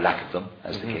 or lack of them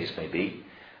as the case may be,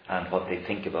 and what they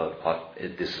think about what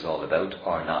this is all about,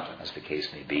 or not, as the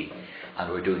case may be. And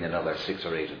we're doing another 6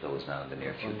 or 8 of those now in the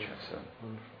near future. So,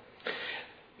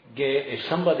 Gay, if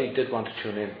somebody did want to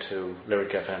tune in to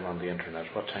Lyric FM on the internet,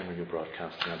 what time are you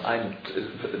broadcasting? I'm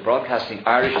broadcasting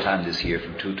Irish time this year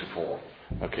from 2 to 4.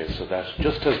 Okay, so that's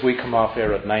just as we come off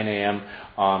air at 9 a.m.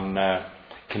 on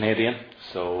Canadian.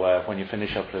 So when you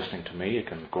finish up listening to me, you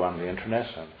can go on the internet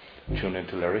and tune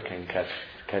into Lyric and catch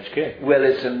Gay. Well,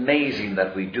 it's amazing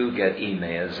that we do get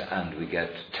emails and we get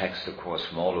texts, of course,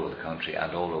 from all over the country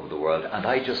and all over the world. And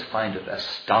I just find it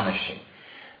astonishing,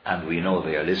 and we know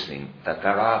they are listening, that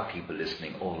there are people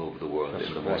listening all over the world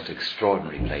in the most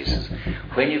extraordinary places.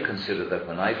 When you consider that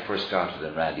when I first started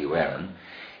in Radio Erin,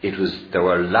 there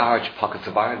were large pockets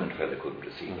of Ireland where they couldn't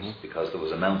receive us because there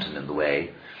was a mountain in the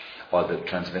way, or the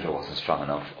transmitter wasn't strong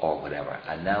enough, or whatever.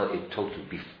 And now it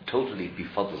totally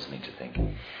befuddles me to think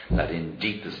that in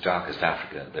deepest, darkest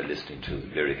Africa, they're listening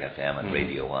to Lyric FM and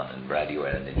Radio 1 and Radio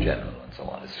Ireland in general and so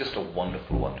on. It's just a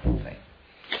wonderful, wonderful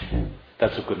thing.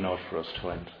 That's a good note for us to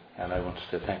end. And I want to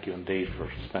say thank you indeed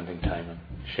for spending time and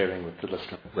sharing with the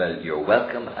listener. Well, you're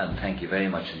welcome, and thank you very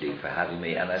much indeed for having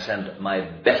me. And I send my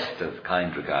best of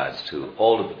kind regards to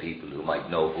all of the people who might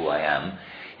know who I am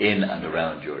in and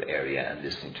around your area and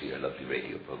listening to your lovely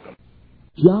radio program.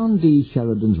 John D.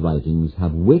 Sheridan's writings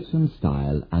have wit and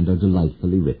style and are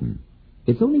delightfully written.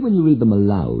 It's only when you read them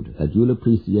aloud that you'll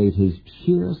appreciate his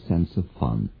sheer sense of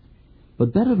fun.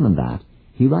 But better than that,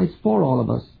 he writes for all of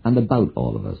us and about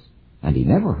all of us. And he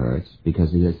never hurts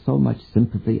because he has so much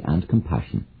sympathy and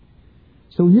compassion.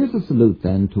 So here's a salute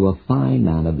then to a fine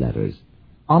man of letters.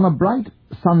 On a bright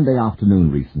Sunday afternoon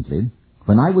recently,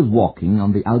 when I was walking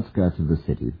on the outskirts of the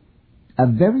city, a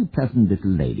very pleasant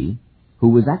little lady, who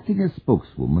was acting as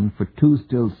spokeswoman for two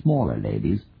still smaller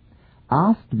ladies,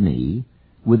 asked me,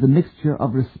 with a mixture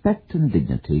of respect and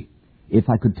dignity, if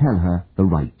I could tell her the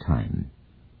right time.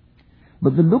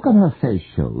 But the look on her face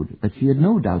showed that she had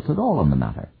no doubts at all on the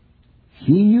matter.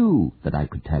 She knew that I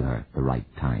could tell her the right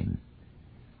time.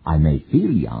 I may feel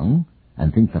young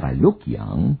and think that I look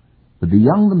young, but the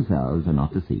young themselves are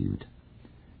not deceived.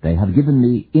 They have given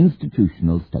me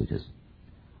institutional status.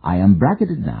 I am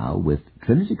bracketed now with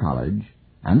Trinity College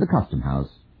and the Custom House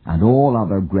and all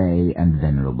other grey and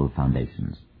venerable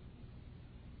foundations.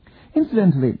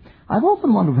 Incidentally, I've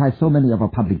often wondered why so many of our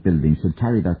public buildings should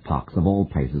carry their clocks of all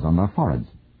places on their foreheads,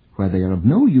 where they are of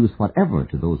no use whatever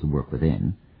to those who work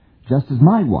within, just as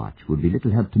my watch would be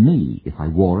little help to me if I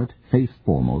wore it face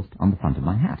foremost on the front of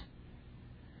my hat.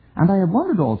 And I have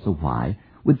wondered also why,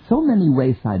 with so many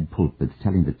wayside pulpits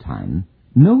telling the time,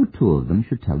 no two of them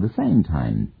should tell the same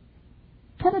time.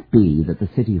 Can it be that the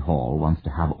City Hall wants to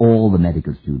have all the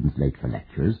medical students late for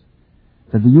lectures,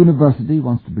 that the university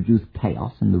wants to produce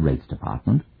chaos in the rates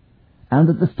department, and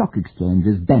that the stock exchange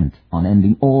is bent on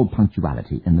ending all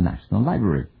punctuality in the National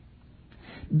Library?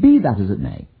 Be that as it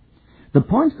may, the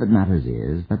point that matters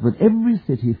is that with every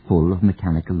city full of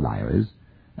mechanical liars,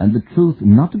 and the truth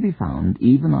not to be found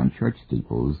even on church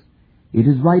steeples, it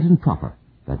is right and proper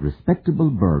that respectable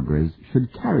burghers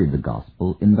should carry the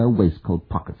gospel in their waistcoat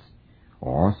pockets,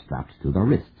 or strapped to their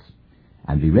wrists,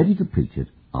 and be ready to preach it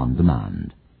on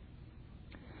demand.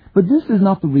 But this is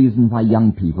not the reason why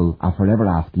young people are forever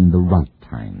asking the right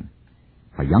time.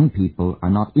 For young people are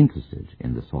not interested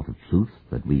in the sort of truth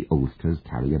that we oasters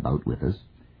carry about with us.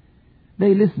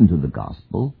 They listen to the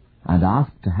gospel and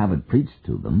ask to have it preached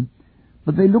to them,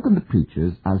 but they look on the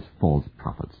preachers as false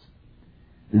prophets.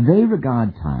 They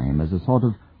regard time as a sort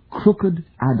of crooked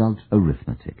adult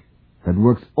arithmetic that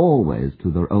works always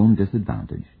to their own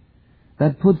disadvantage,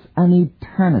 that puts an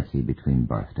eternity between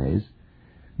birthdays,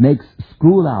 makes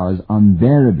school hours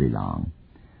unbearably long,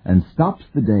 and stops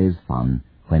the day's fun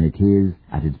when it is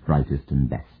at its brightest and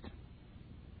best.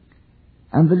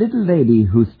 And the little lady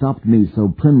who stopped me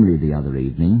so primly the other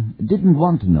evening didn't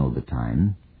want to know the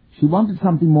time. She wanted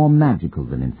something more magical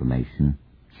than information.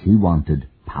 She wanted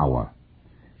power.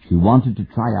 She wanted to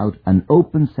try out an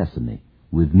open sesame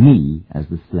with me as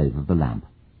the slave of the lamp.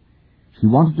 She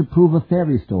wanted to prove a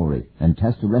fairy story and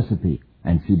test a recipe,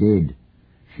 and she did.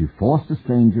 She forced a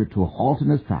stranger to a halt in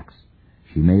his tracks.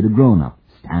 She made a grown-up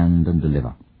stand and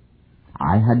deliver.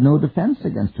 I had no defense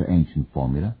against her ancient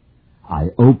formula. I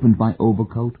opened my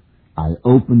overcoat, I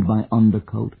opened my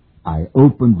undercoat, I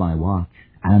opened my watch,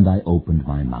 and I opened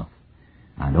my mouth,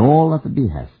 and all at the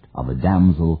behest of a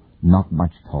damsel not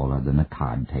much taller than a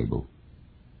card table.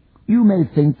 You may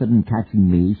think that in catching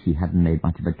me she hadn't made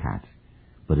much of a catch,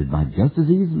 but it might just as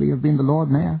easily have been the Lord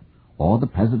Mayor or the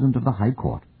President of the High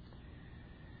Court.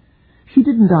 She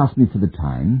didn't ask me for the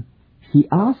time, she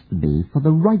asked me for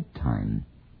the right time,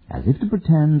 as if to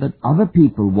pretend that other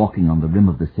people walking on the rim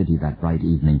of the city that bright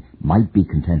evening might be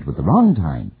content with the wrong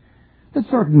time, that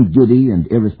certain giddy and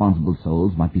irresponsible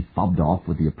souls might be fobbed off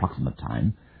with the approximate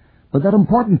time, but that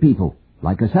important people,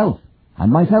 like herself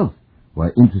and myself,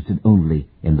 were interested only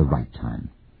in the right time.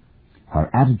 Her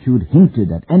attitude hinted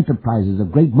at enterprises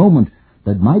of great moment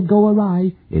that might go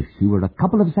awry if she were a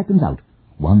couple of seconds out,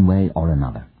 one way or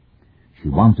another. She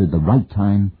wanted the right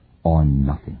time or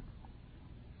nothing.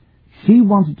 She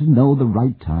wanted to know the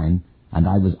right time, and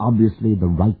I was obviously the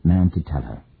right man to tell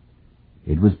her.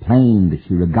 It was plain that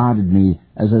she regarded me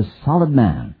as a solid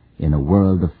man in a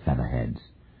world of featherheads.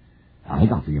 I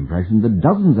got the impression that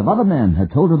dozens of other men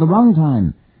had told her the wrong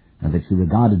time, and that she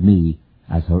regarded me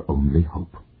as her only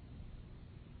hope.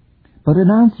 But in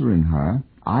answering her,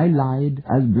 I lied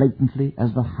as blatantly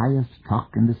as the highest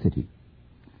cock in the city.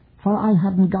 For I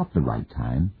hadn't got the right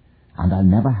time, and I'll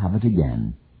never have it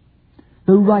again.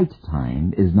 The right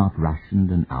time is not rationed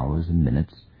in hours and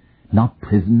minutes, not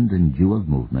prisoned in dual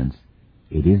movements.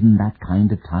 It isn't that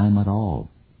kind of time at all.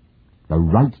 The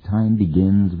right time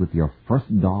begins with your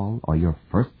first doll or your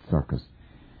first circus,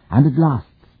 and it lasts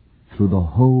through the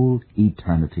whole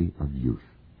eternity of youth.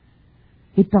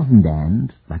 It doesn't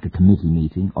end like a committee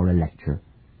meeting or a lecture.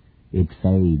 It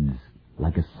fades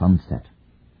like a sunset.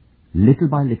 Little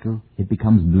by little, it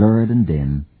becomes blurred and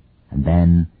dim, and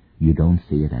then you don't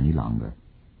see it any longer.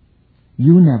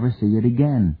 You never see it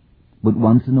again, but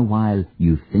once in a while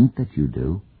you think that you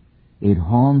do. It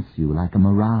haunts you like a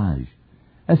mirage,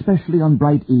 especially on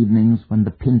bright evenings when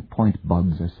the pinpoint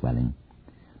buds are swelling.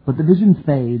 But the vision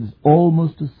fades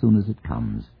almost as soon as it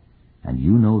comes, and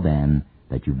you know then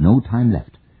that you've no time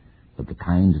left, but the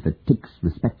kind that ticks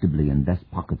respectably in vest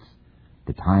pockets,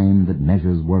 the time that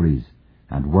measures worries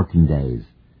and working days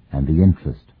and the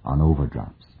interest on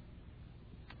overdrafts.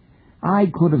 I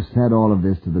could have said all of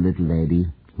this to the little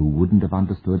lady, who wouldn't have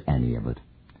understood any of it.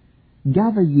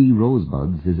 Gather ye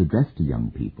rosebuds is addressed to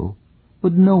young people,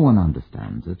 but no one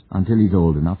understands it until he's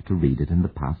old enough to read it in the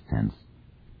past tense.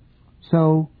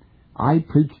 So I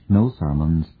preached no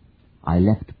sermons. I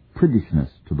left priggishness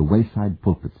to the wayside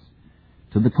pulpits,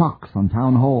 to the talks on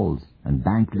town halls and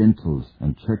bank lintels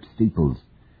and church steeples,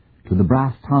 to the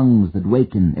brass tongues that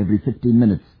waken every 15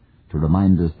 minutes to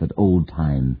remind us that old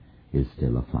time is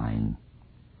still a-flying.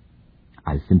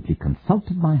 I simply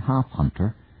consulted my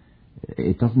half-hunter.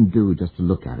 It doesn't do just to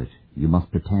look at it. You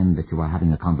must pretend that you are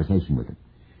having a conversation with it.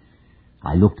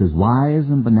 I looked as wise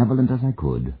and benevolent as I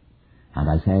could, and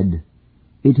I said,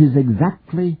 "It is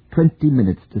exactly 20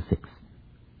 minutes to 6.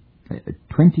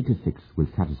 20 to 6 will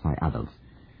satisfy adults,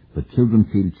 but children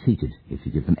feel cheated if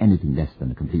you give them anything less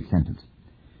than a complete sentence.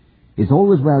 It's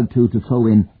always well, too, to throw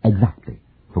in exactly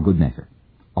for good measure,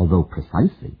 although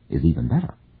precisely is even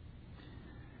better."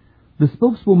 The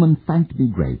spokeswoman thanked me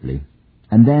gravely,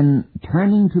 and then,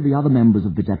 turning to the other members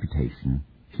of the deputation,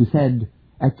 she said,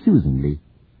 accusingly,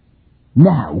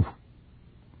 "Now!"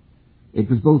 It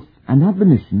was both an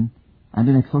admonition and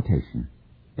an exhortation.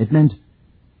 It meant,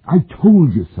 "I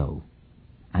told you so,"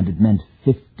 and it meant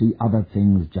 50 other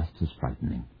things just as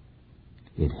frightening.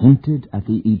 It hinted at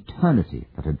the eternity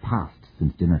that had passed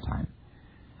since dinner time,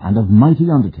 and of mighty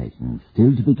undertakings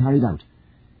still to be carried out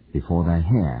before their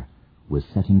hair was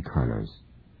set in curlers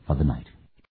for the night.